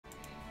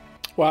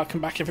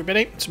Welcome back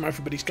everybody to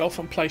Everybody's Golf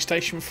on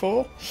PlayStation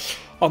 4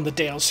 on the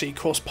DLC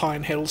course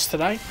Pine Hills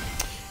today.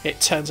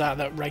 It turns out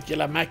that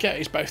regular mega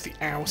is both the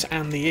out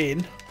and the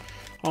in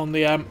on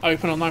the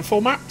open online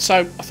format, so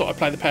I thought I'd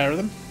play the pair of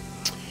them.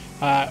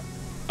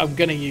 I'm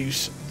going to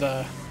use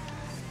the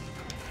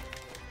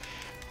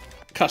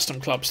custom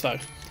clubs though,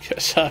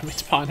 because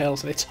it's Pine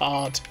Hills and it's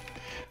hard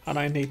and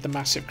I need the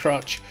massive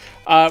crutch.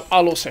 I'll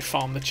also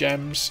farm the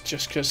gems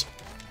just because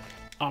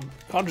I'm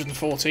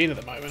 114 at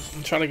the moment.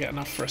 I'm trying to get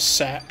enough for a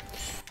set,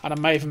 and I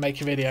may even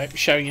make a video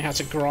showing you how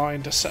to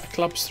grind a set of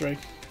clubs through.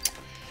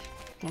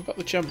 I've got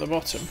the gem at the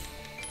bottom.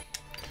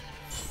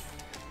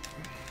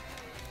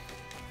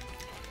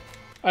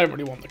 I don't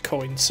really want the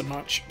coins so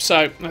much.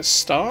 So let's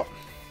start.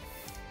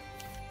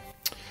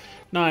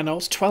 9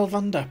 holes, 12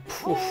 under.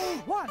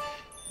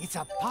 It's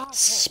a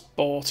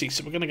sporty.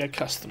 So we're going to go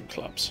custom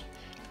clubs.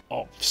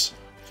 Ops.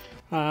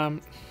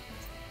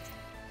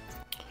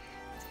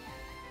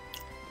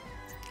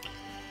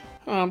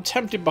 I'm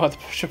tempted by the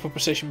triple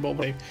precision ball,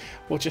 but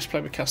we'll just play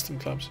with custom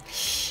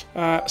clubs.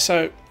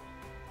 So,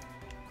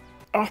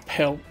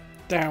 uphill,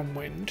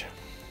 downwind.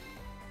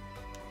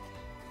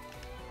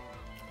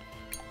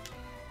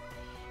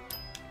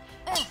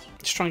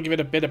 Just try and give it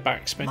a bit of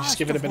backspin, just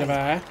give it a bit of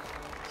air.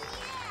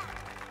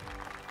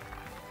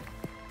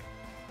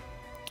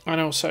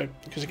 And also,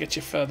 because it gets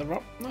you further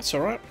up, that's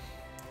alright.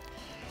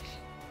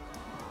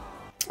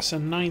 So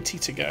 90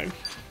 to go.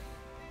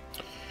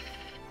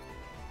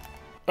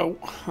 Oh,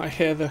 I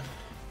hear the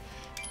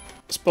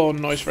spawn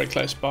noise very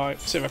close by.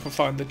 See if I can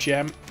find the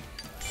gem.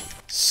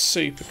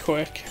 Super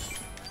quick.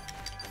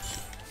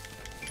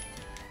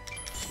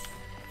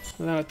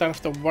 And then I don't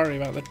have to worry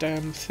about the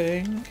damn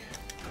thing.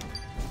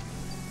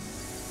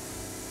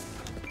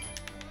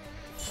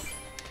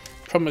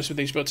 Problem is with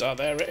these woods. Oh,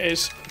 there it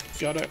is.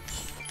 Got it.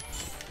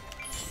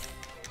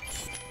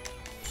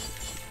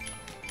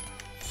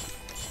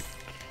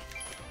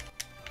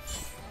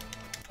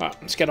 Right,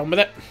 let's get on with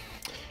it.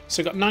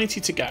 So we've got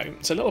 90 to go.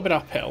 It's a little bit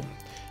uphill.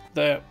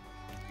 The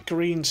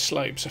green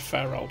slope's a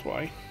fair old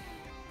way.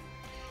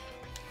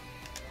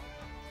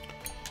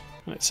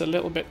 And it's a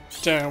little bit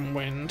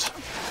downwind.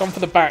 Gone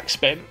for the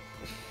backspin.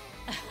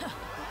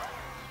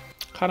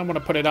 Kind of want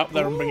to put it up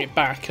there and bring it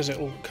back because it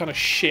will kind of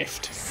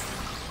shift.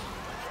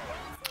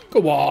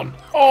 Go on.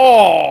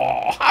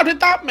 Oh, how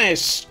did that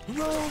miss?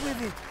 Roll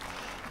with it.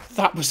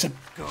 That was a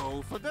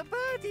Go for the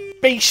birdie.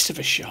 beast of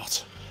a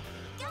shot.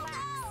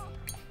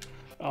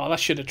 Oh,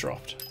 that should have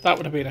dropped. That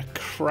would have been a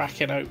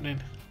cracking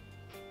opening.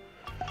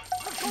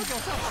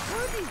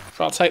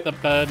 I'll take the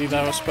birdie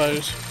though, I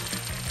suppose.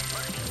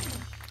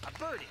 A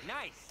birdie,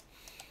 nice.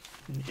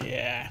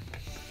 Yeah.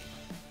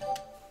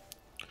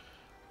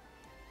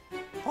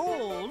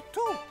 Hole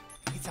 2.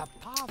 It's a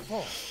par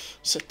 4.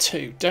 It's a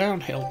 2.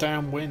 Downhill,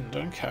 downwind.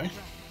 Okay.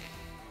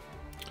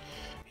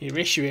 Your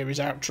issue here is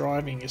out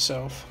driving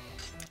yourself.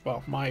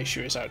 Well, my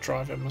issue is out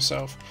driving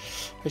myself.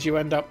 As you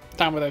end up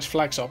down with those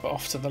flags up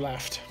off to the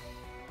left.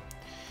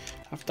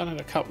 I've done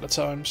it a couple of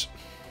times.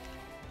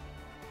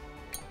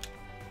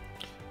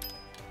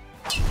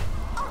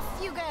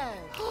 Off you go.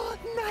 Oh,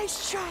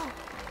 nice shot.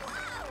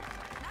 Wow,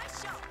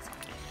 nice shot.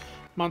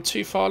 I'm on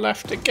too far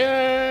left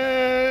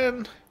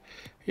again.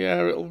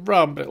 Yeah, it'll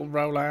run, but it'll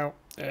roll out.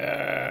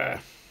 Yeah.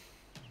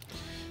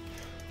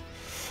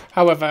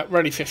 However, we're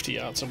only 50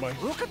 yards away.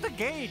 Look at the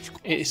gauge.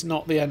 It is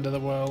not the end of the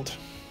world.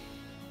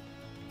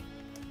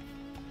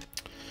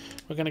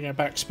 We're going to go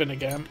backspin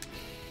again.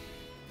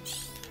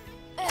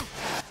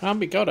 And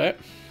we got it.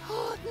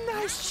 Oh,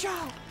 nice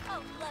shot.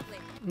 Oh, lovely.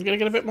 I'm going to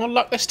get a bit more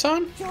luck this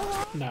time?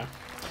 No.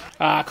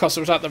 Of course,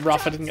 it was at the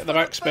rough. I didn't get the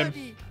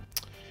backspin.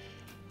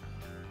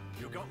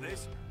 You got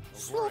this.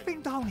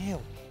 Sloping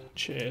downhill.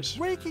 Cheers.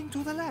 Braking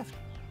to the left.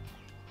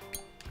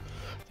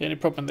 The only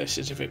problem with this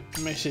is if it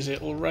misses,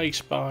 it'll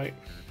race by.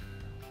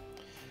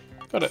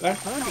 Got it there.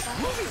 Not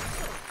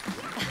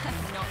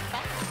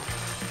bad.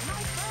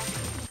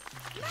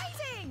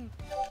 Amazing.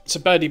 It's a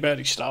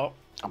birdie start.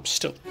 I'm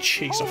still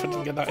cheese off I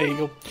didn't get that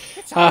eagle.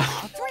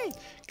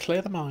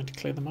 Clear the mind,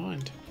 clear the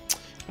mind.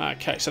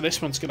 Okay, so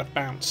this one's going to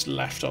bounce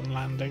left on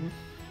landing.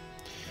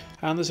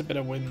 And there's a bit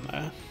of wind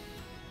there.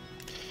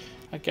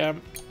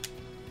 Again,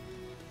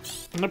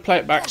 I'm going to play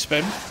it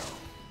backspin.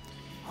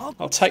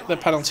 I'll take the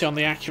penalty on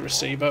the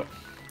accuracy, but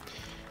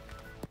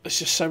there's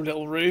just so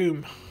little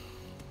room.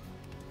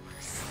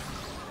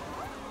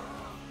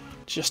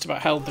 Just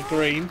about held the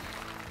green.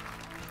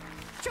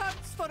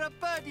 Chance for a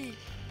birdie.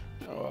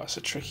 Oh, that's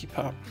a tricky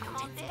putt.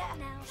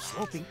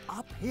 Sloping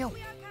uphill.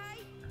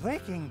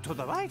 Braking to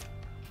the right.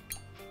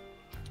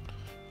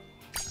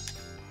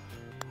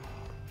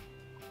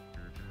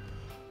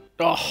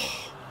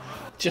 Oh,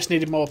 just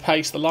needed more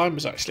pace. The line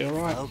was actually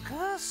alright.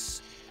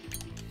 Focus.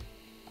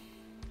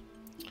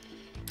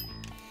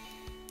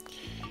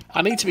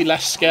 I need to be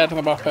less scared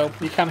on the uphill.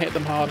 You can hit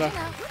them harder.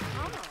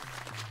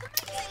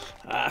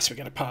 So we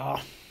get a par.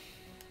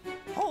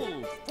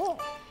 Hole 4.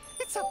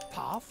 It's a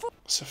par 4.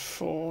 It's a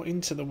 4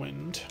 into the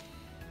wind.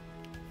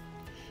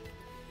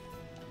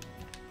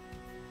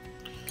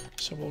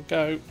 So we'll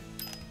go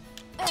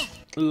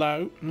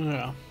Low.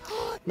 Yeah.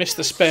 Missed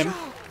the spin.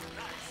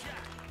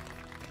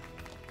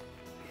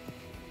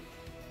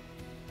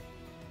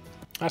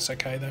 That's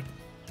okay though.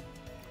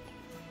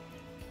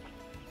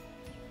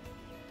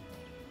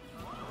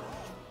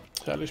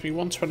 So that leaves me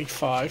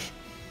 125.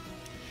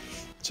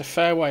 It's a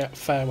fair way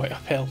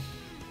uphill.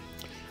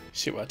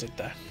 See what I did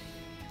there.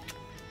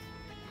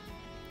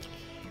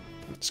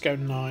 Let's go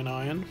 9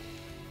 iron.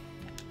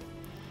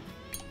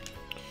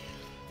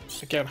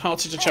 Again, hard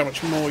to judge how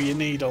much more you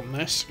need on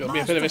this. Got to be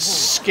a bit of a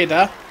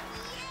skidder.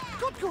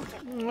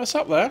 What's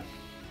up there?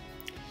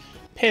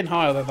 Pin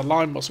higher though, the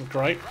line wasn't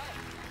great.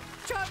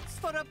 Chance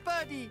for a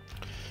birdie.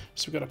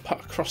 So we've got to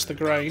putt across the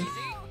grain.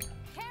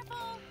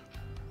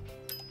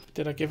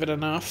 Did I give it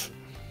enough?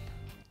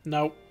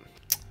 Nope.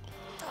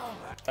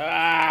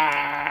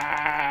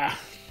 Ah!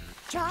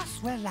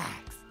 Just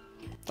relax.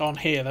 On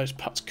here, those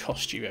putts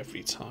cost you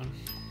every time.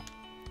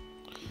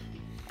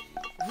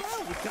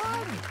 Well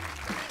done.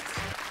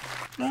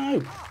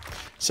 No.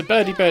 It's a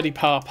birdie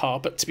par,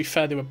 but to be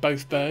fair, they were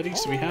both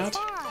birdies we had.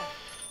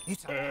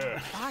 It's a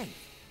five.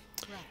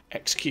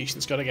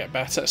 Execution's got to get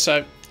better. So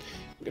I'm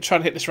going to try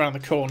and hit this around the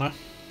corner.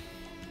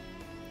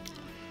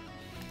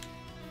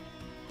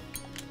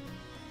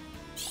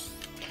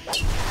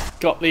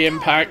 Got the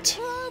impact.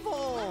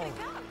 Bravo.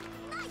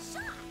 Nice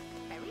shot.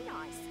 Very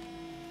nice.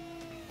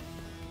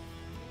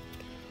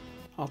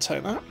 I'll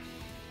take that.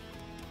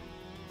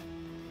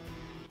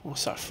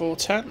 What's that?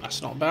 410?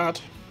 That's not bad.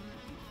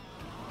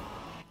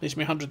 Leaves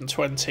me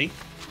 120.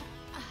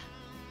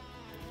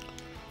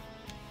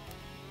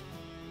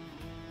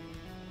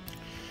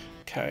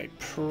 Okay,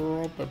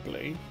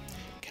 probably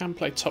can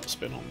play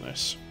topspin on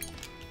this.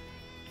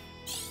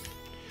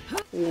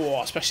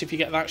 Oh, especially if you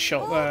get that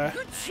shot there.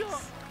 Good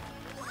shot.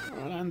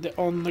 Land it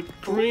on the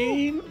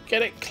green.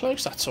 Get it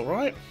close, that's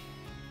alright.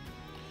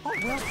 Oh,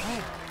 well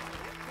played.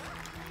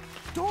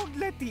 Don't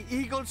let the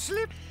eagle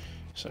slip.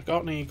 So I've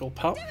got an eagle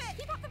putt.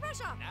 Keep up the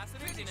pressure.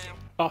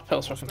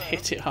 Uphill so I can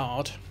hit it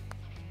hard.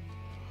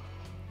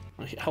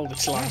 Hold it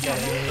till I get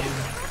it in.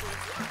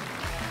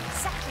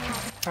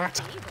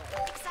 That.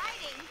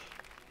 Exciting.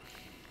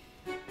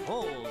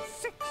 Hole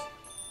 6.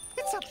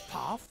 It's a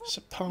par 4. It's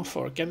a par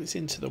 4. Again, it's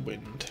into the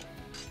wind.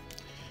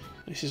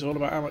 This is all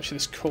about how much of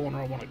this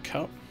corner I want to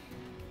cut.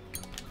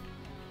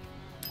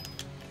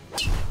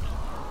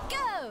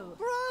 Go.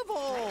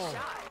 Bravo.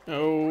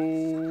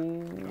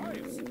 Oh.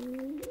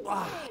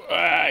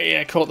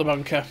 Yeah, caught the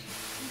bunker.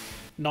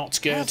 Not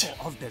good.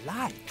 Careful of the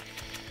line.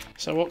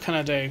 So what can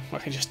I do? I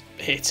can just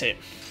hit it.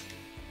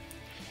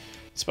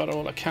 That's about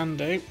all I can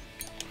do.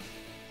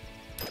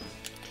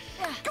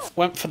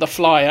 Went for the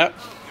flyer.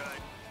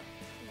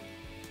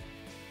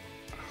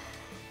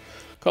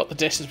 Got the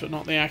distance but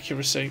not the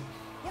accuracy.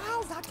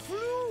 Wow, that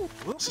flew.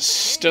 So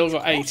still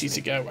got 80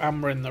 to go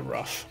and we're in the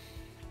rough.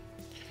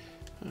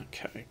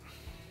 Okay.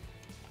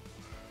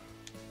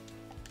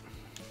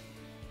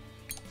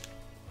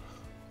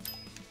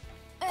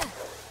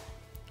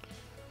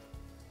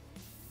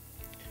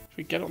 If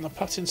we get on the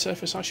putting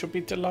surface I shall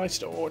be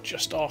delighted. Or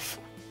just off.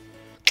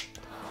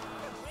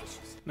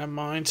 Never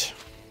mind.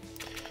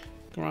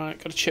 Right,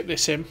 got to chip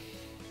this in.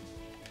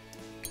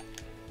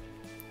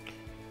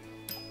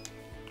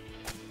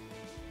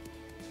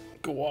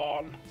 Go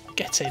on.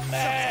 Get in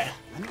there.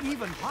 An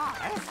even par.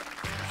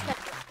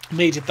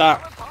 Needed that.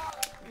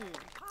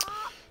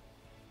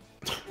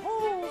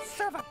 Hole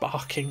 7.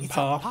 Barking It's a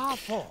par. par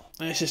 4.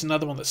 This is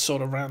another one that's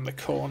sort of round the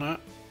corner.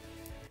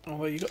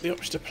 Although you've got the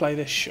option to play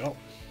this shot.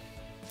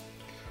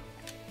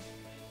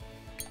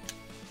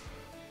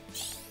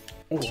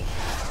 Ooh.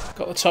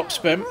 Got the top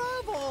spin.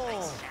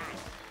 Bravo.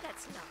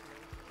 That's lovely.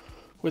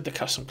 With the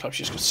custom club,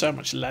 she's got so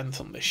much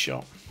length on this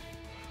shot.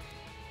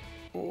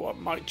 Oh, I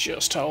might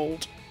just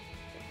hold.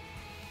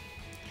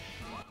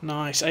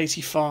 Nice,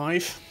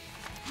 85.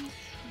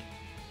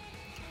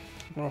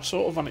 We're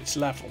sort of on its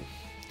level.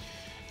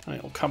 And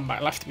it'll come back.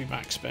 It'll have to be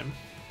backspin.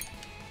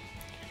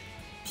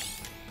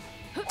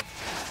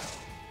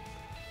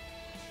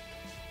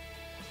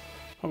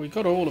 Oh, we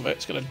got all of it.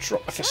 It's going to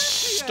drop like a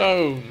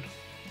stone.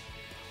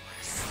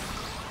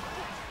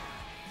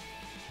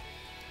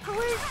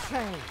 Great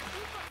play.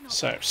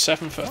 So,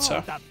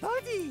 7-footer. Oh, the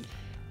birdie.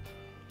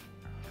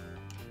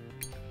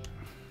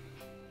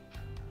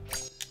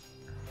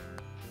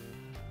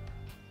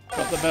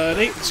 Got the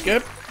birdie. It's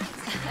good.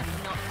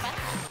 Not bad.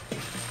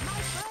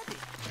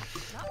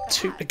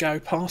 Two to go,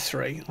 par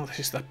 3. Oh, this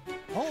is the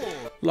Hole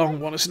long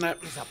one, isn't it?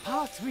 is a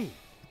par 3.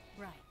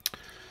 Right.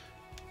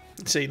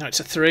 See, no, it's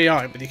a 3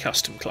 iron with your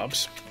custom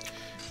clubs.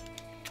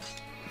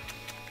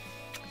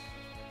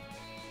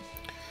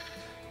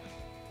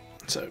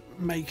 So,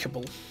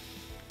 makeable.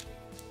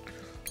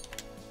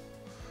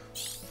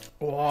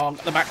 Oh, got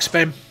the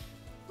backspin.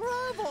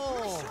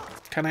 Bravo.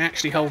 Can I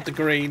actually hold the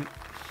green?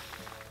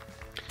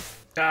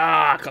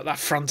 Ah, got that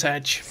front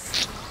edge.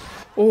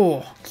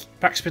 Oh,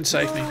 backspin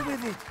saved me. Go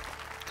with it.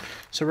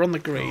 So we're on the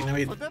green. I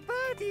mean, For the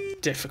birdie.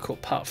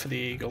 difficult putt for the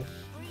eagle.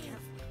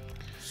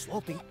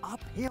 Sloping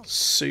uphill.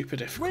 Super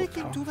difficult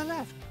Breaking putt. to the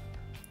left.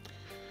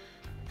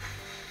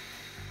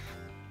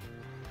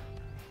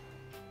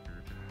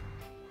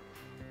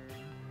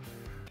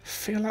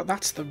 feel like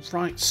that's the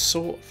right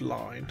sort of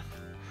line.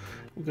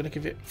 We're going to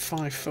give it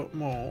 5 foot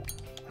more.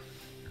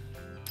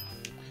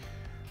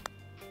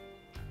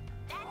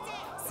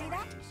 See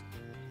that?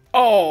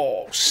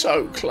 Oh,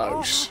 so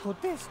close.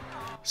 Put this.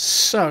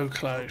 So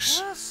close.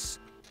 Yes.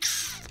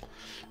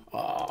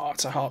 Oh,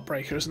 it's a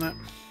heartbreaker, isn't it?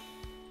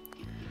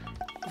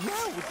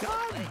 Well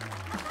done.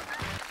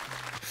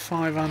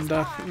 5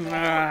 under.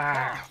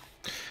 Ah.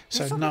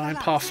 So 9,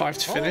 par 5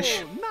 to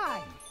finish. Oh,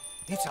 9.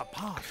 It's a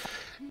pass.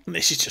 And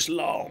this is just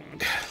long.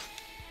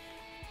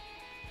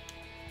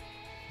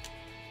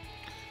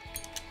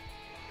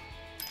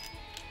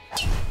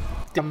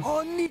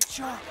 Oh,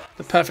 Nietzsche.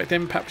 The perfect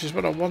impact, which is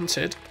what I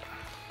wanted.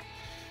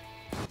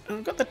 And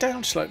I've got the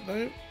downslope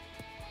though.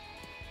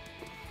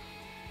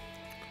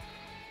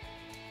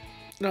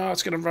 No,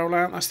 it's going to roll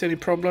out. That's the only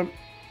problem.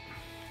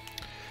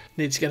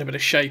 Need to get a bit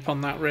of shape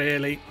on that,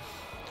 really.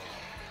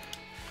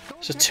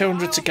 So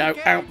 200 to go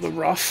out the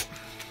rough.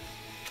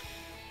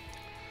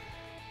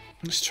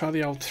 Let's try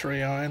the old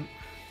 3-iron.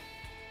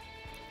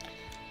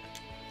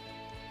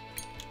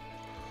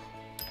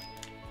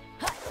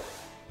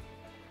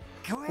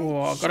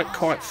 Oh, I got it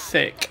quite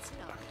thick.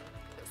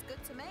 Looks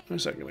good to me.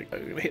 Where's that going to go?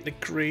 Going to hit the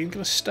green?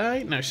 Going to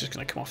stay? No, it's just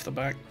going to come off the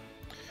back.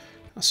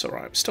 That's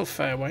alright. Still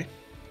fairway.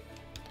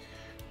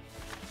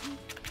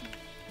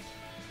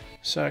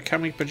 So,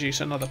 can we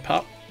produce another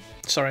putt?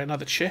 Sorry,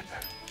 another chip.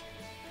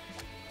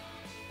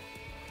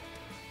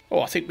 Oh,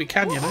 I think we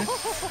can, you know.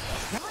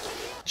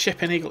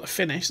 Chip and eagle to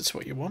finish, that's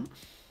what you want.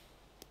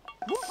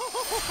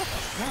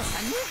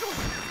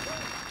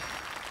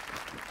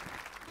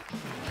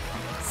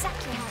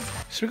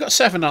 So we've got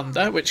 7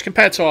 under, which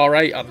compared to our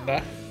 8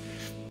 under,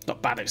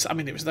 not bad. I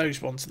mean, it was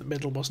those ones in the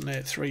middle, wasn't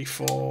it? 3,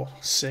 4,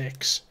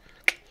 6.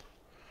 I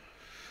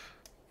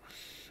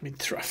mean,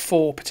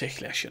 4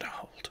 particularly I should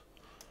hold.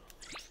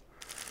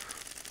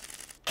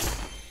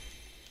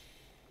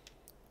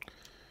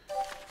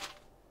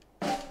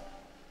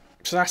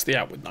 So that's the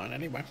outward 9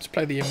 anyway. Let's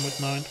play the inward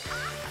 9.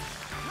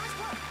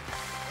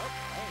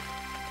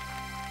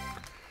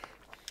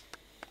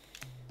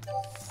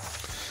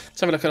 Let's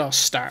have a look at our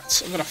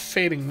stats. I've got a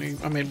feeling we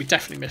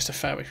definitely missed a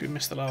fairway if we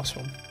missed the last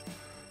one.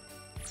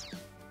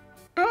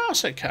 Oh,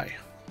 that's okay.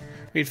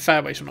 I mean,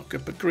 fairways were not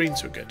good, but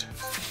greens were good.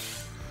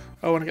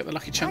 Oh, I want to get the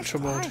Lucky Chance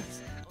reward.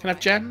 Can I have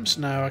gems?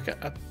 No, I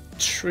get a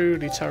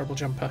truly terrible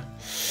jumper.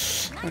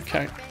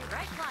 Okay.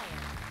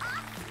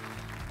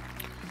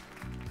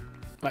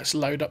 Let's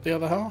load up the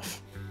other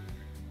half.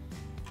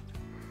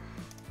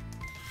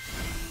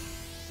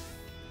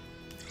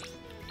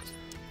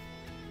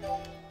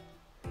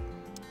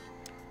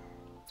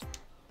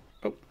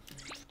 Oh,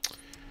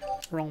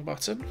 wrong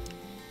button.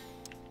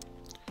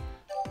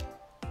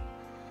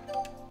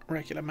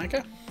 Regular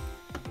mega.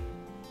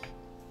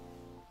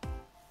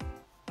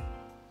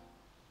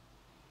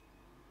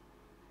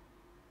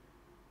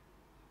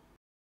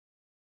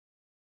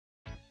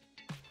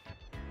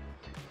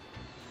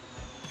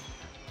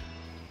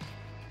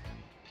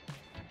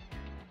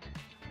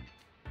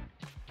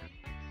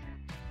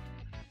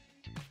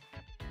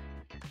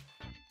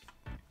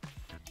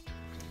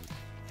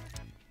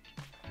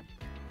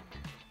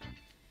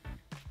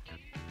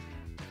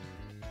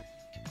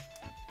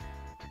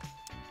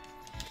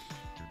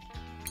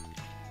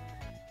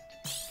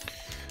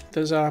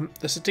 There's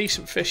a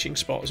decent fishing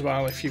spot as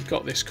well if you've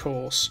got this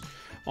course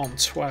on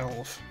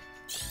 12.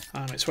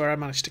 It's where I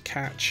managed to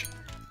catch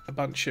a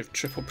bunch of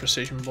triple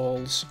precision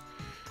balls,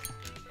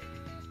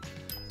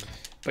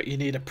 but you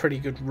need a pretty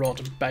good rod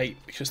and bait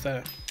because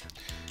they're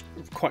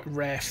quite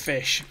rare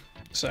fish.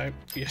 So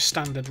your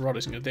standard rod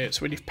isn't going to do it.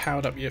 So when you've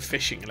powered up your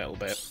fishing a little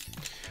bit,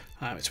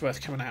 it's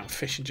worth coming out and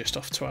fishing just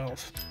off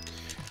 12.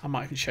 I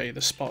might even show you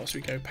the spot as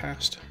we go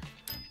past.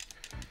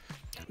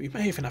 We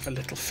may even have a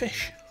little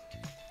fish.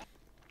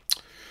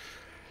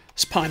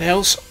 It's Pine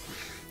Hills,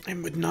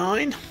 in with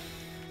 9,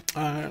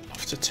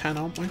 off to 10,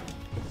 aren't we?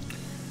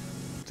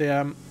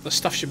 The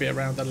stuff should be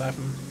around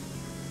 11,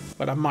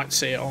 but I might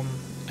see it on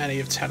any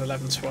of 10,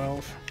 11,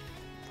 12.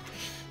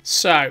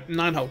 So,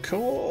 9-hole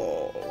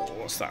course,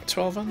 what's that,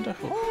 12 under?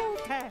 Ooh.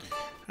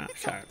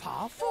 Okay.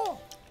 Par 4.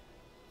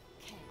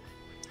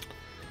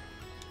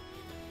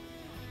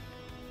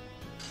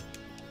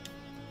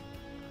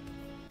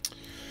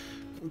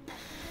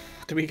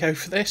 Do we go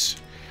for this?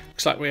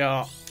 Looks like we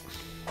are.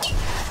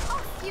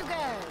 You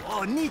go.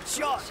 Oh, neat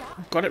shot.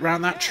 Got it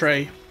round that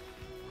tree.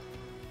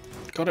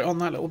 Got it on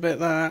that little bit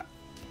there.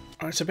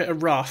 Oh, it's a bit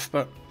of rough,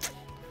 but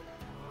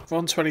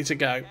 120 to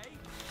go.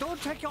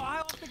 Don't take your eye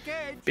off the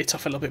gauge. Bit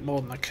off a little bit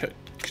more than I could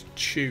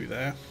chew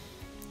there.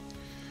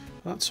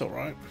 That's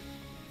alright.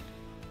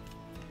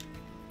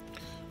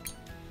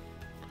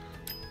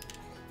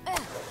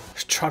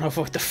 Just trying to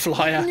avoid the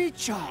flyer. Neat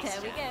shot.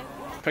 There we go.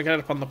 If I get it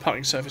up on the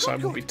putting surface, I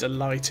will be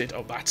delighted.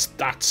 Oh, that's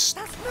That's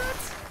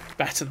nuts.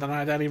 better than I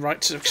had any right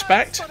to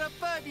expect. For the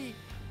birdie.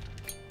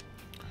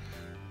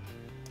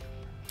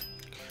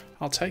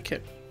 I'll take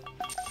it.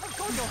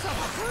 Got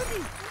yourself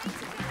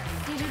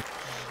a birdie.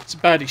 It's a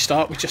birdie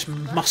start. We just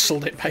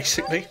muscled it,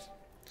 basically.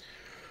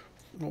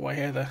 Oh, I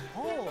hear the...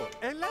 Oh,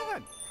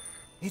 11.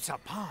 It's a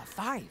par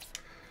 5.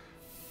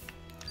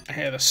 I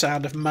hear the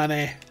sound of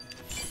money.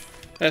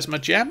 There's my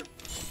gem.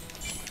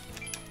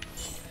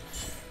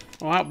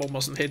 Well, that one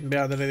wasn't hidden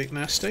behind anything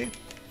nasty.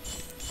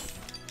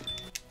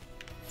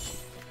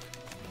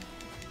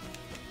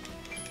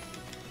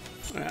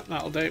 Yeah,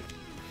 that'll do.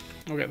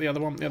 We'll get the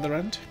other one at the other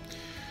end.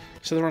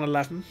 So they're on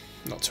 11,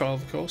 not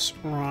 12 of course.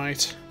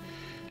 Right.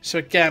 So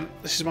again,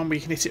 this is one where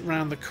you can hit it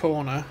round the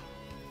corner.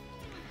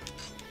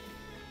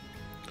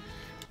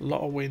 A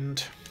lot of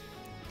wind.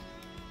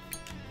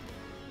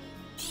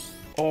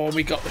 Oh,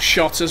 we got the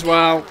shot as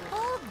well.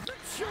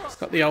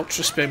 Got the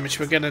ultra spin, which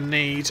we're going to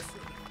need.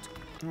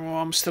 Oh,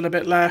 I'm still a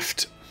bit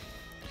left.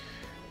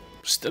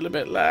 Still a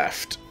bit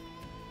left.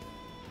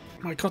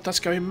 My god, that's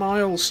going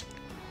miles.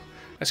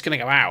 That's going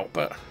to go out,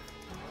 but...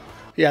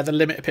 yeah, the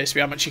limit appears to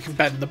be how much you can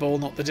bend the ball,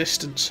 not the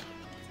distance.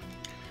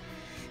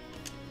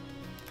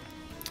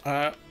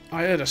 I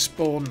heard a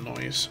spawn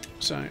noise,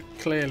 so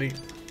clearly...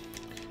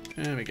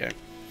 there we go.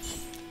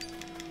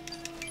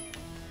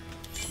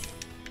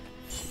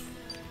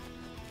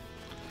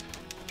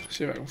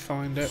 See if I can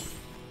find it.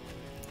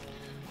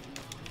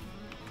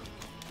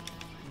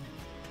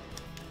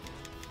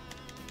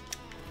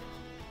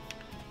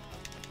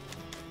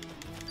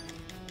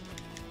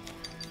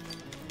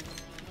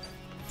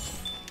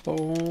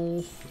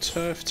 Ball,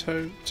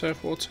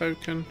 turf war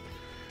token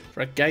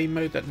for a game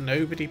mode that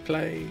nobody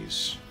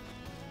plays.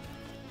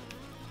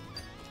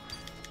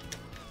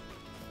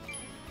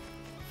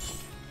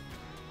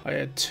 I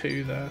had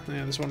 2 there.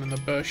 Yeah, there's one in the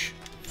bush.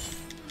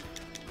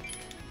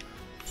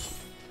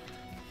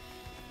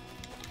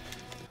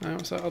 That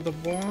was that other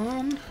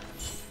one.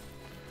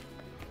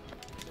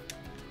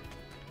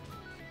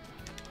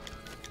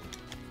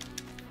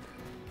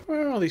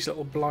 Where are these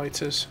little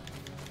blighters?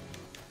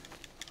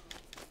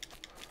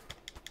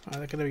 Oh,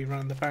 they're going to be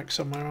round the back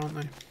somewhere, aren't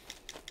they?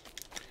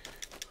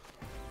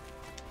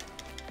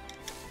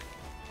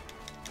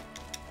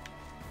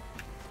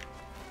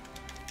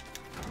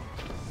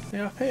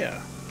 They're up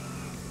here.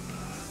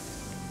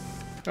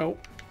 Oh.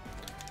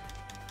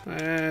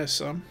 There's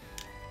some.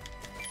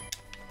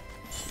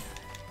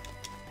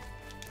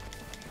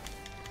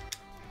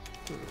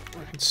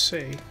 I can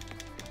see.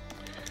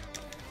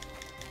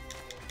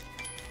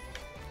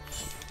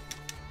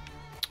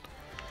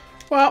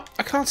 Well,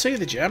 I can't see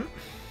the gem.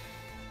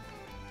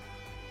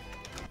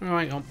 Oh,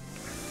 hang on.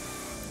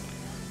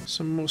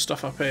 Some more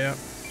stuff up here.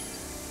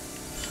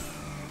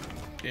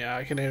 Yeah,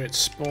 I can hear it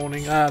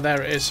spawning. Ah,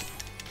 there it is.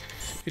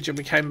 Good job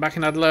we came back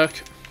and had a look.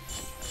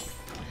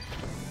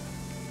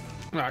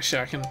 Well,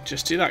 actually, I can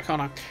just do that,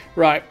 can't I?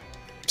 Right,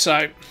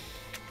 so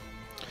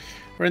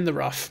we're in the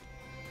rough.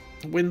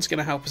 The wind's going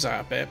to help us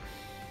out a bit.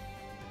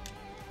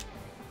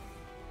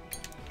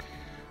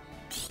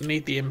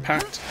 Need the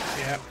impact.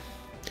 Yeah.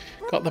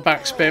 Got the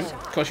backspin.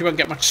 Of course, you won't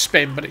get much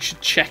spin, but it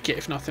should check it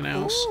if nothing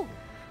else.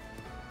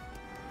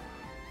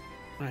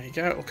 There you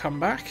go, it'll come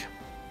back.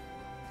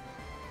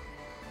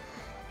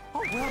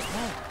 Oh, well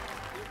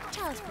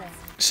done.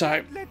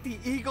 So, Let the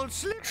eagle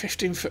slip.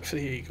 15 foot for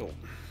the eagle.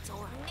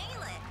 Nail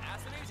it.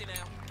 That's an easy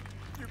now.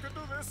 You can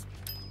do this.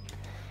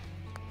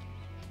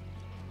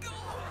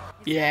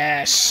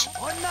 Yes!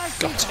 Oh, nice.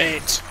 Got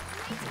it!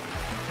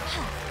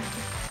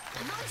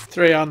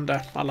 3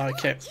 under. I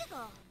like it.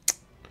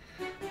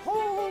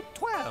 Hole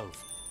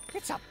 12.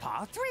 It's a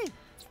par 3.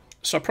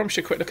 So I promised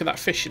you a quick look at that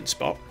fishing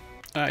spot.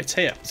 It's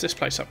here. It's this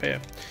place up here.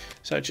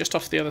 So just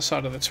off the other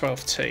side of the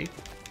 12th tee.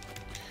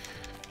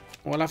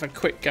 We'll have a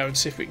quick go and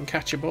see if we can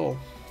catch a ball.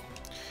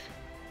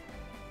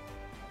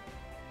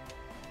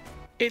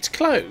 It's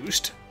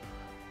closed.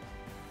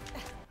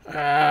 Is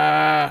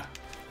that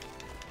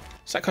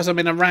because I'm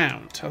in a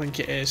round? I think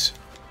it is.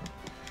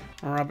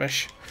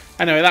 Rubbish.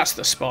 Anyway, that's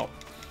the spot.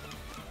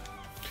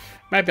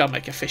 Maybe I'll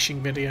make a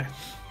fishing video.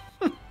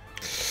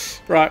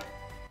 Right,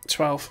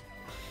 12.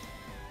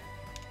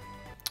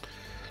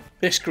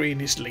 This green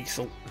is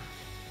lethal.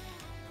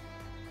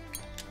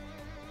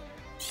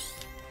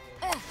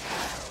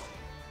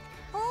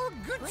 Oh,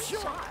 good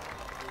shot.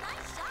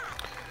 Nice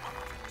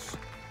shot.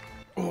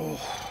 Oh.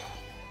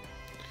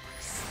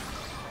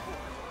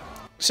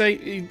 See,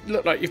 you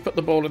look like you've put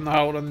the ball in the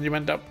hole and you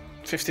end up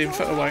 15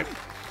 foot away.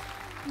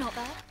 Not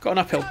bad. Got an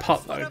uphill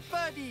putt For though, a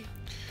birdie.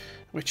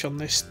 which on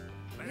this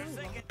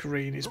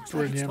green is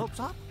brilliant. Slopes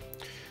up.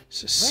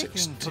 It's a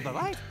Breaking to 16. the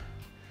right.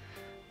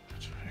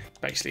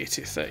 Basically hit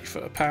it 30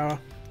 foot of power.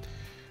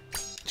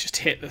 Just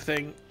hit the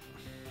thing.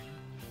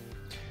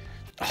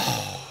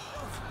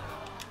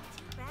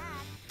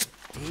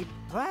 Deep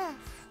breath.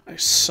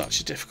 It's such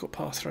a difficult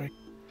par 3.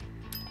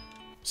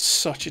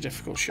 Such a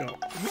difficult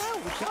shot. Well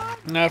done.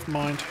 Never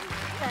mind.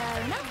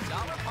 Fair enough.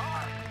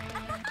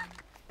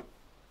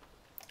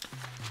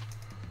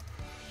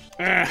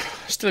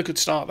 Still a good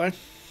start though.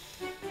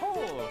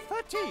 Hole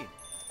 13.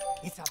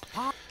 It's a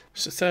par.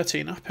 It's a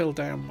 13 uphill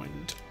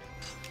downwind.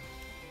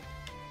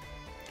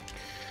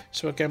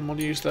 So again, we'll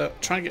use the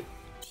try and get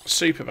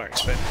super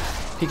backspin.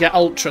 If you get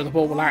ultra, the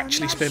ball will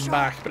actually spin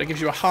back, but it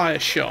gives you a higher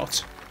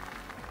shot,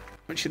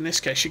 which in this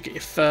case should get you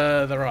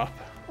further up.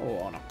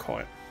 Oh, not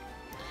quite.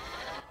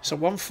 So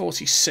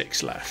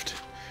 146 left.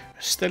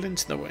 Still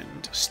into the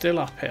wind. Still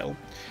uphill.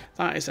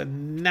 That is a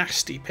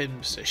nasty pin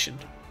position.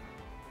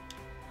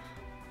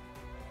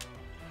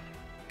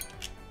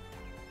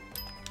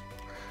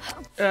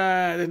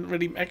 Didn't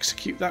really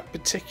execute that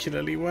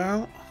particularly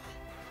well.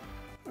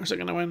 Where's it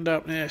going to end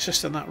up? Yeah, it's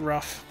just in that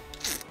rough.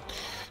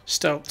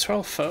 Still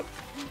 12 foot.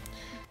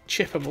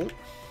 Chippable.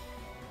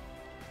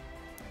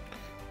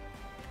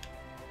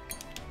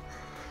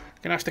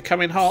 Gonna have to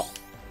come in hot.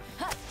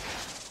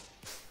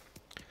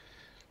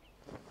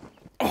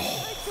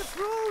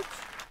 Oh,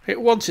 it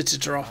wanted to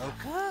drop.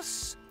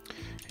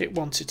 It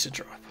wanted to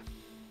drop.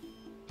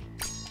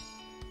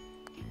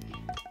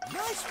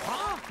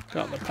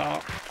 Got the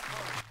part.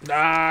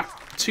 Nah,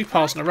 2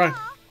 pars in a row.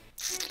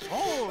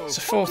 It's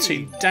a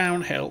 14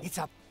 downhill,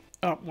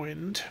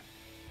 upwind.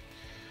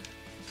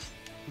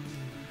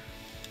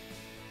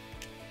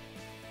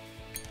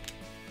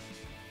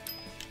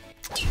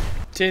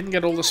 Didn't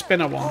get all the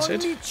spin I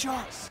wanted.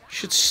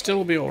 Should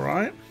still be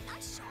alright.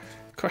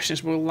 Question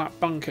is, will that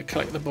bunker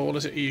collect the ball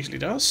as it usually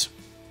does?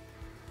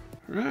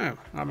 No,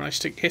 I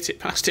managed to hit it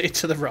past it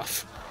into the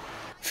rough.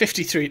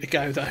 53 to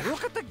go though.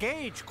 Look at the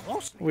gauge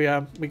closely.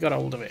 We got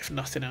hold of it if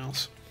nothing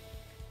else.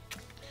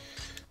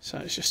 So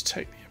let's just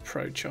take the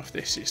approach off.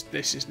 This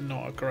is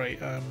not a great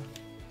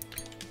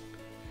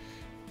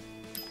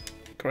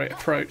great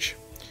approach.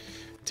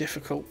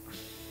 Difficult.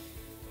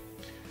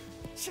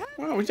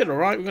 Well, we did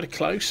alright, we got it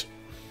close.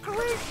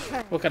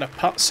 We'll get a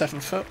putt, 7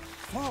 foot.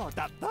 Oh,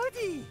 that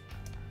birdie.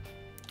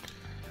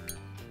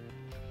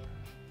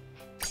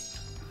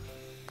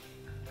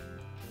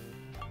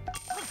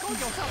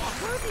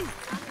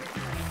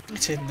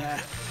 It's in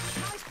there.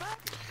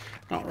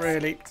 Not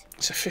really.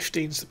 So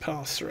 15's the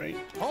par 3.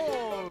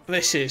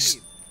 This is...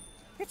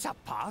 It's a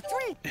par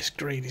 3. This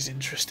green is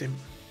interesting.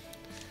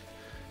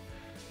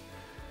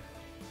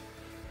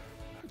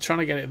 Trying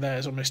to get it there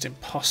is almost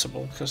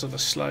impossible because of the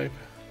slope.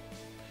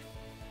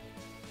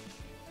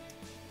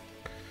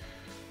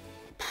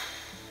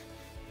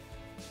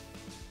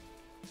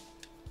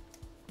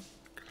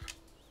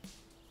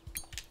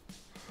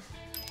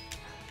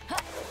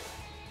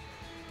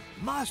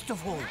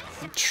 Masterful.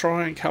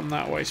 Try and come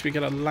that way so we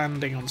get a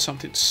landing on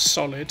something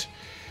solid.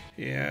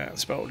 Yeah,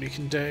 that's about all you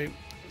can do.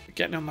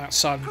 Getting on that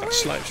side of that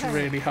slope's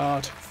really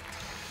hard.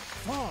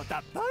 Oh,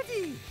 that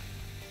birdie.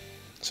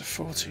 It's a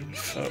 14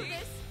 foot.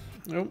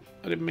 Nope,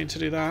 I didn't mean to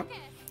do that.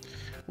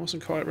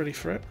 Wasn't quite ready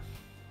for it.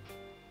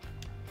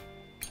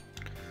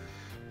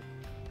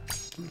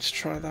 Let's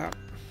try that.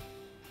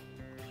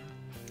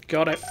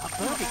 Got it.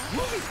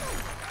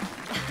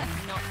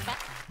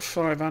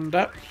 5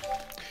 under.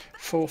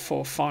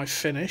 4-4-5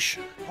 finish.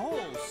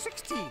 Oh,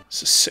 16.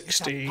 It's a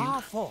 16.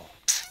 Par 4.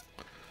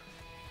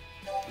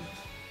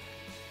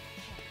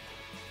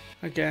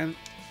 Again.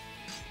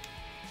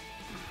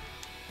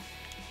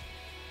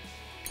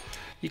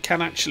 You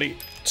can actually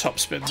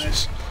topspin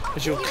this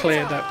as you'll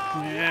clear that.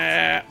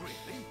 Yeah.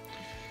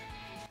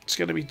 It's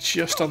going to be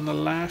just on the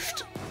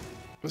left.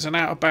 There's an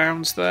out of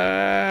bounds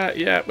there.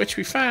 Yeah, which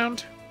we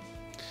found.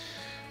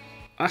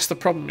 That's the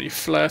problem when you're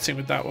flirting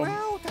with that one.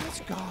 Well,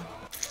 that's gone.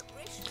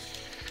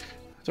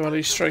 Do I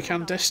lose stroke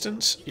and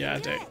distance? Yeah, I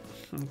do.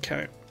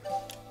 Okay.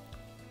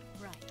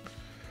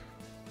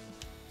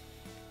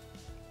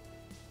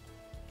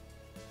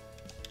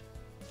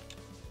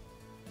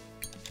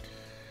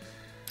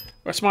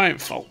 That's my own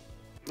fault.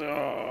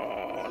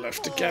 Oh,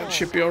 left again.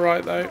 Should be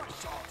alright though.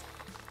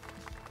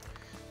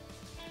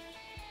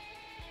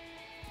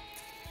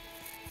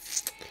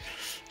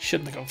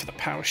 Shouldn't have gone for the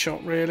power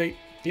shot really.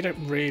 You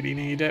don't really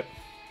need it.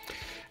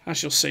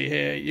 As you'll see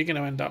here, you're going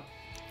to end up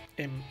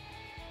in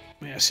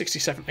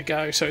 67 to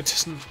go, so it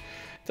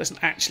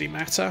doesn't actually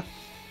matter.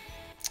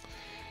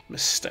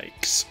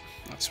 Mistakes.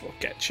 That's what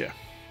gets you.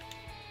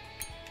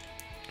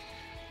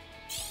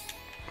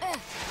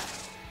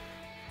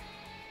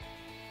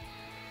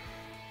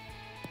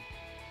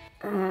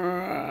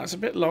 It's a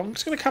bit long.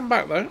 It's going to come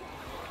back though.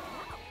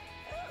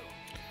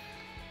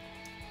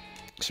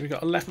 So we've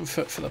got 11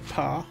 foot for the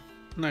par.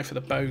 No, for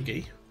the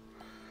bogey.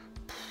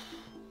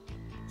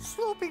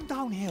 Sloping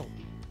downhill.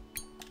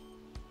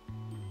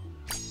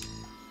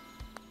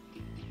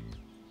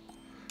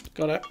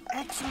 Got it.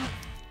 Excellent.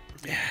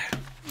 Yeah.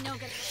 No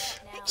good at that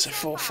now. It's a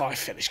 4-5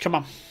 finish. Come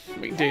on.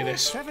 We can do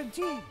this.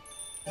 17.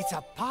 It's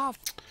a par.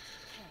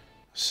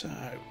 So.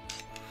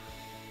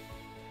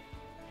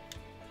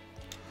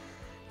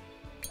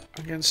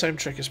 Again, same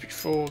trick as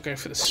before. Go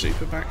for the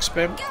super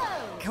backspin.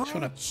 Just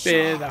want to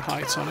bear the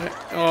height on it.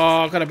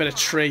 Oh, I've got a bit of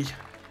tree.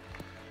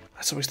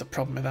 That's always the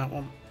problem with that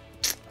one.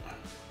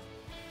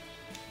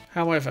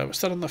 However, we're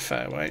still on the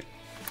fairway.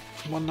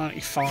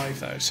 195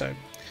 though, so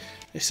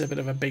this is a bit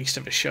of a beast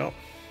of a shot.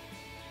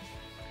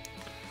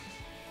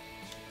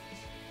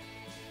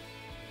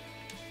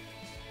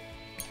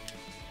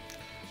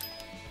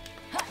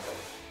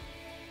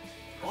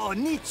 Oh,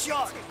 neat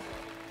shot.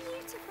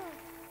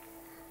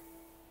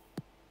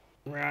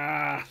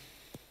 Ah,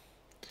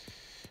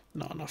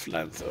 not enough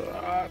length.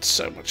 Ah, it's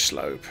so much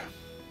slope.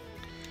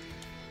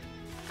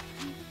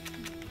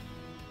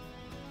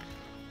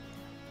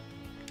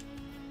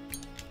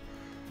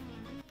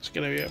 It's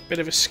going to be a bit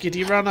of a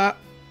skiddy runner.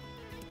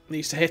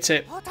 Needs to hit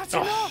it.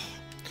 Oh,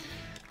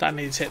 that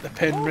needs to hit the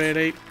pin,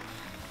 really.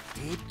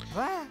 Deep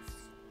breath.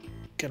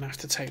 Gonna have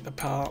to take the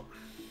part.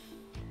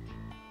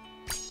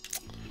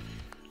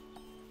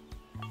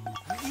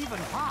 Even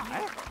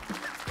high.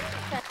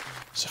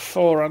 It's a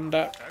 4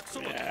 under.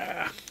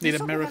 Yeah. Need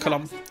a miracle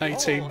on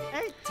 18.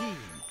 18.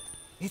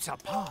 It's a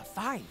par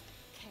 5.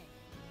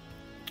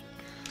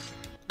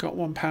 Got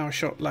 1 power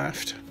shot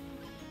left.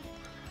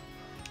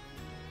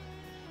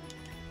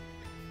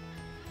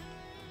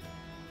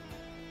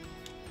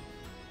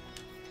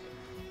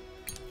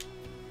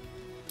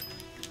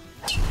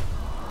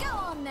 Go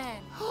on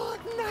then.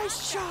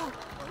 Nice shot.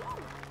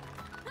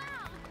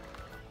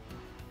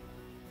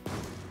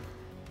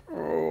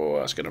 Oh,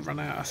 that's going to run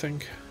out, I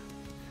think.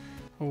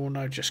 Oh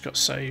no, just got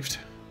saved.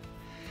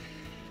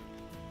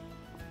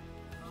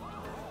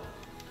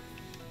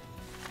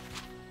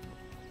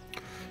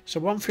 So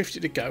 150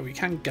 to go. We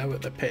can go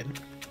at the pin.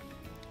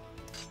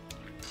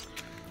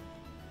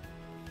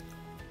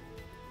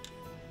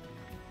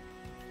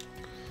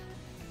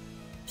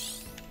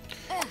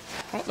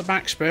 What the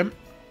backspin?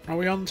 Are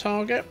we on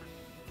target?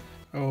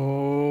 Oh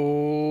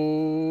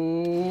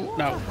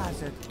no.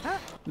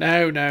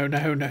 No, no,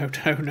 no, no,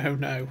 no, no,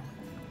 no.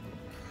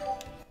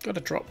 Got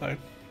a drop though.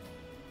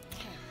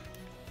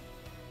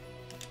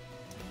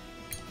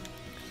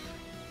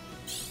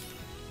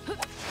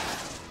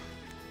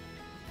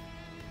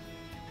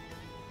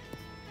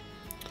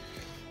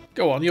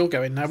 Go on, you'll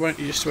go in there, won't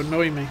you, just to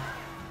annoy me?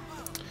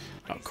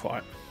 Not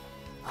quite.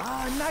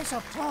 Ah, nice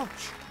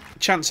approach.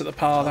 Chance at the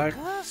par though.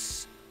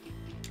 Focus.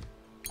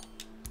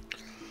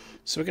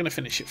 So we're going to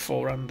finish at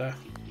 4 under.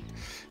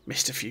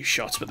 Missed a few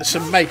shots, but there's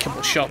some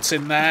makeable shots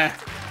in there.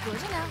 Good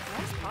enough.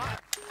 Nice part.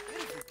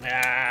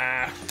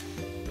 Ah.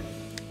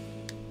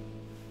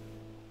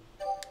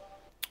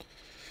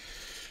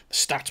 The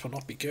stats will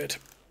not be good.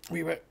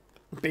 We were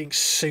being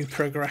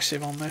super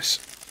aggressive on this.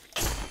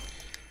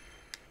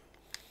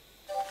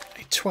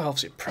 A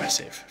 12's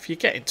impressive. If you're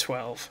getting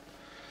 12.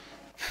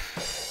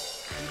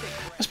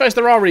 I suppose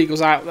there are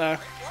eagles out there.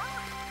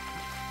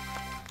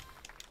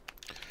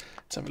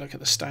 Let's have a look at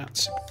the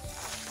stats.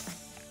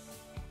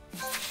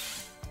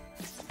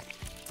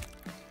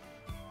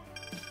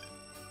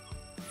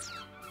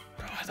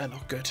 Oh, they're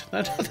not good.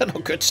 They're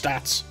not good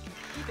stats.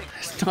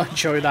 Let's not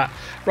enjoy that.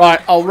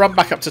 Right, I'll run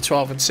back up to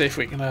 12 and see if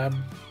we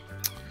can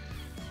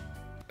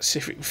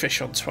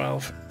fish on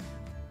 12.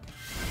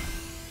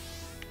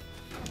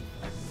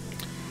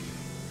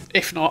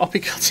 If not, I'll be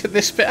cutting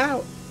this bit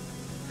out.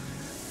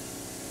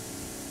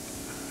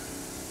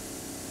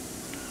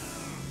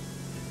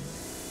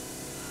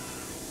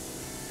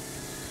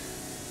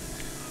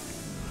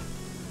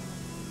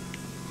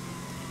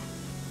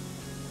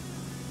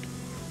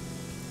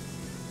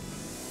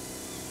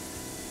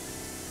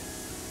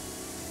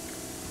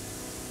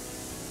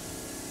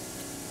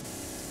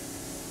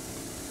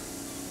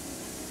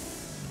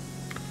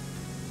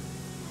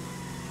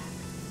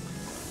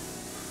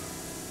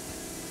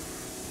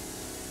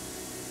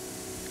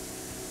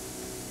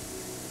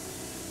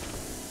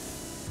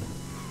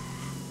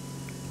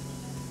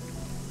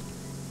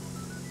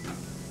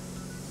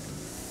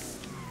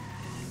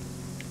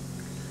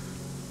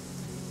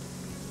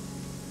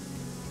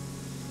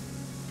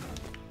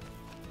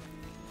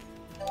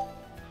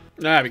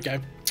 There we go.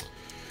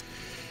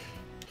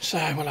 So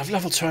we'll have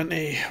level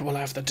 20, we'll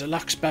have the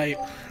deluxe bait.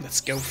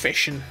 Let's go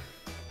fishing.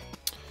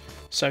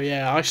 So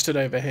yeah, I stood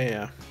over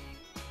here.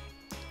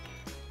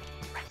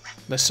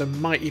 There's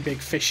some mighty big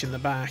fish in the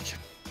back.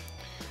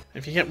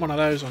 If you get one of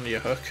those on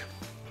your hook,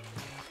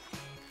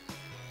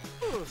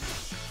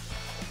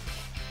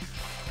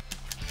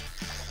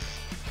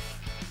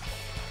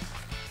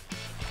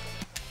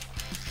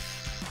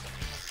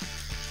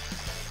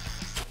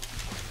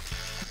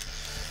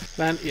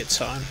 plenty of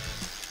time.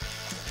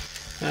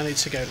 I need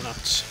to go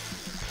nuts.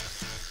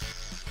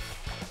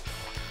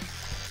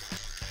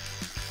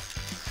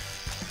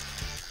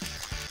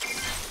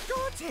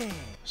 Got it.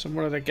 So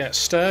what did I get?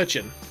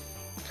 Sturgeon.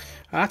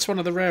 That's one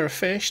of the rarer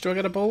fish. Do I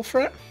get a ball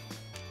for it?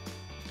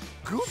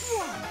 Good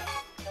one.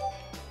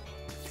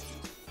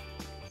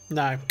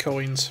 No,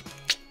 coins.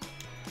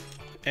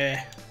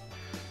 Eh.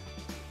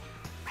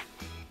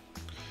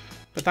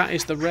 But that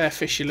is the rare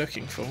fish you're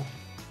looking for.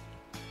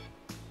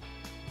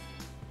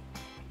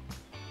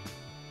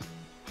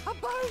 A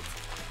bite.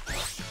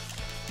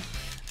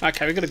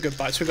 Okay, we've got a good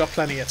bite, so we've got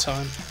plenty of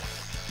time.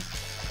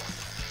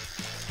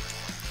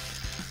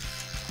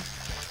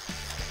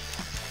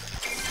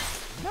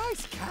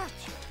 Nice catch.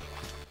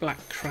 Black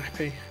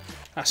crappie.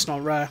 That's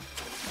not rare.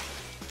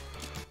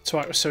 That's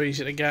why it was so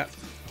easy to get.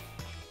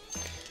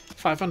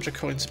 500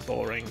 coins,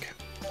 boring.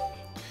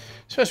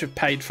 Suppose we've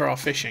paid for our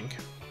fishing.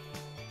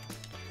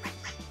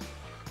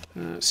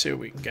 Let's see what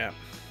we can get.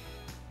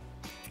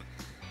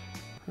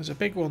 There's a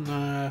big one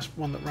there,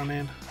 one that ran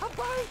in. A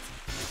bite.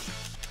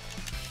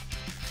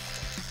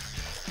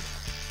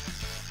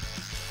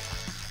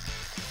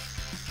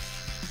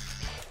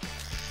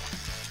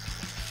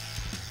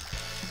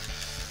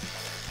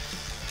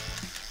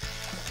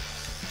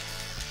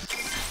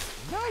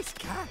 Nice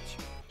catch.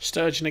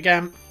 Sturgeon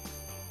again.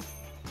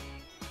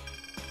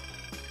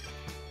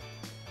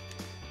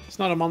 It's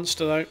not a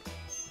monster though.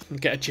 Can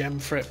get a gem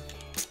for it.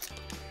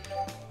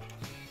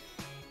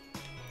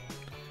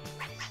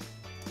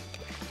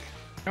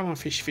 Come on,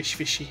 fish, fish,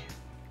 fishy.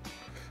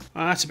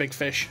 Oh, that's a big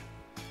fish.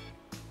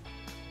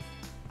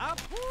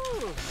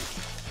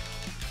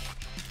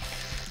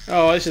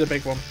 Oh, this is a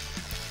big one.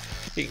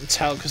 You can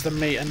tell because the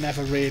meter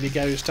never really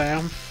goes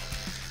down.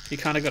 You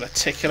kind of got to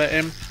tickle at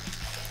him.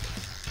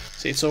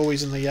 See, it's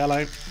always in the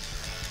yellow.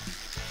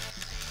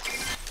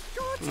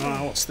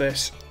 Oh, what's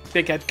this?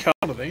 Big head card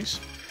of these.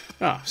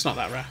 Oh, it's not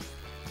that rare.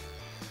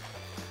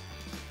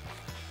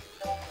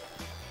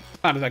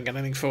 I don't get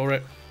anything for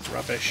it.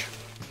 Rubbish.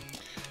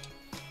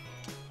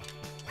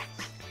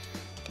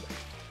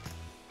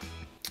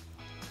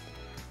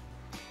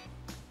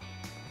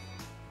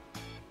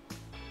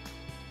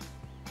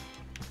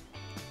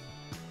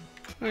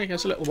 There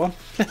goes a little one.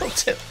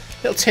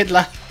 Little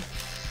tiddler.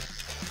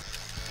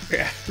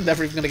 Yeah,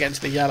 never even going to get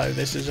into the yellow,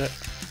 this is it.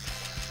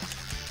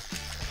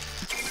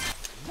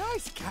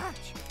 Nice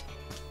catch.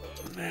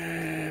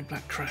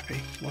 Black crappie,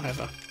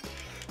 whatever.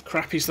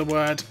 Crappie's the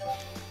word.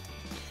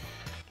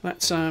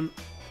 Let's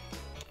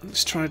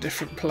try a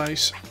different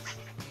place.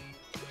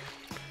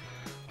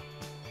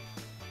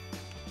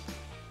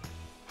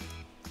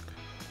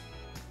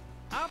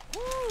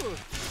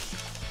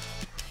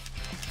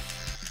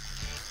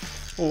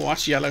 Oh,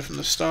 that's yellow from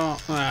the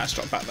start. Ah, it's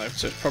dropped back though,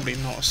 so it's probably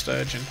not a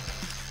sturgeon.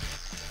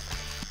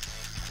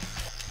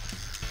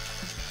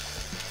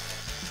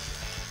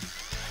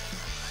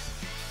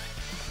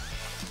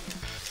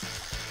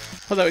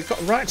 Although it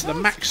got right to the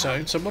max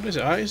zone, so what is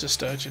it? Oh, it is a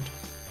sturgeon.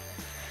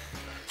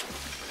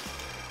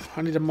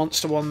 I need a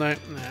monster one though.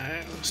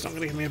 No, it's not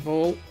going to give me a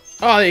ball.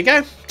 Oh, there you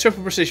go.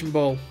 Triple precision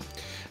ball.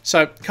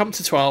 So, come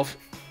to 12.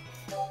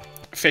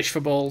 Fish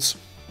for balls.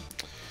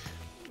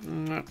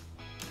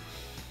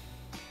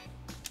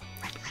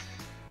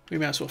 We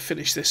may as well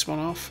finish this one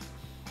off.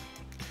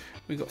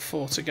 We've got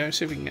 4 to go,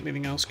 see if we can get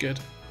anything else good.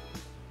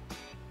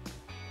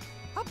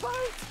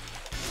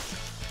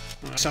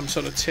 Some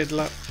sort of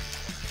tiddler.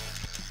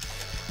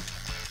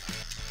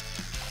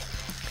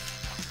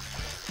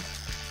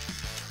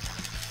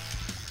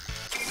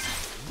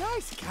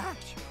 Nice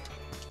catch.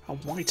 A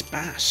white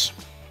bass.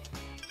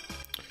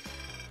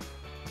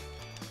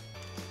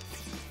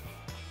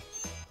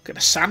 Get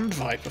a sand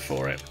viper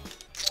for it.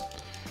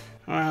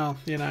 Well,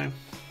 you know.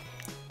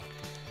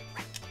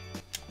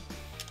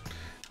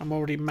 I'm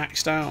already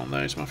maxed out on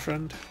those, my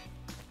friend.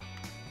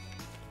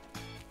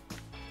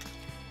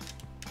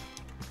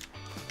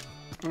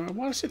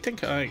 Why does it think...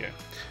 There you go.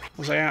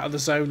 Was I out of the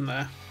zone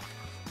there?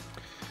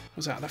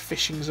 Was out of the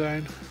fishing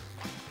zone?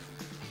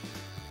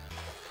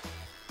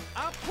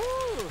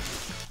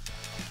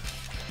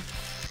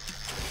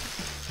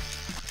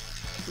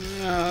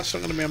 No, that's not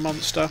going to be a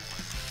monster.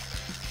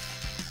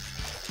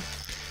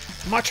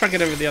 I might try and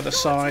get over the other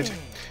side.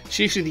 It's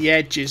usually the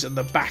edges and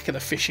the back of the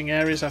fishing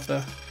areas have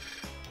the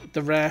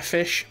rare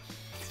fish.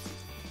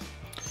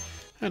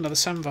 Another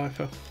sand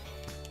viper.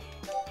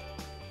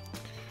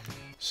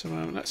 So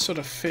let's sort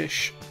of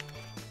fish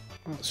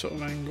that sort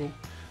of angle.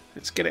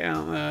 Let's get it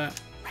out there.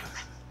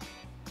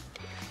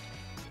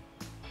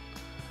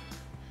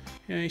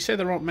 Yeah, you say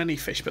there aren't many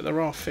fish, but there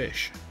are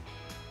fish.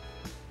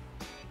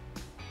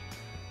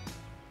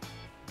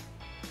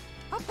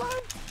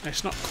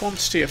 It's not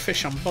quantity of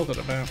fish I'm bothered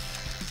about.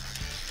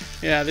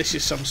 Yeah, this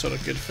is some sort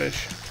of good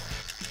fish.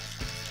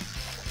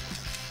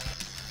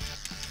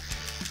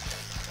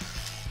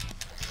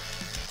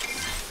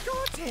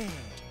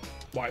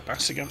 White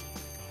bass again.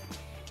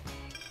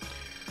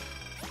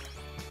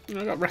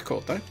 I got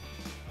record though.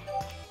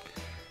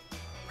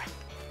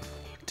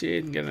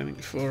 Didn't get anything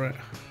for it.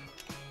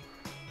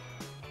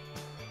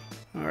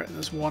 Alright,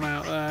 there's one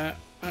out there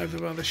over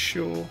by the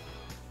shore.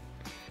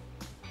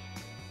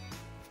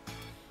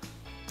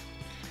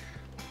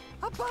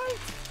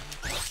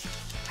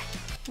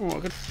 Oh,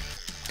 good.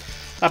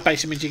 That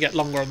basically means you get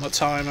longer on the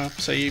timer,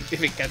 so if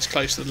it gets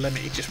close to the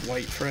limit, you just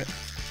wait for it.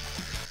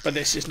 But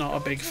this is not a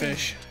big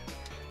fish.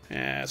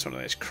 Yeah, it's one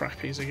of those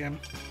crappies again.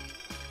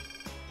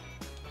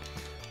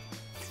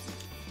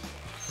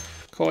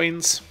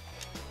 Coins.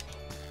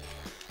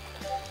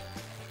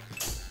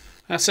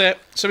 That's it.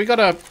 So we got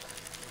a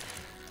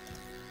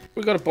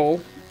ball,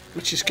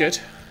 which is good.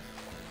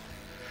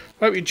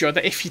 Hope you enjoyed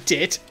that. If you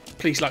did,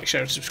 please like,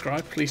 share and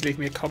subscribe. Please leave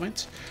me a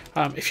comment.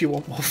 If you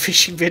want more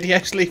fishing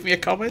videos, leave me a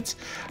comment.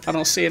 And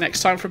I'll see you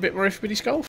next time for a bit more Everybody's Golf.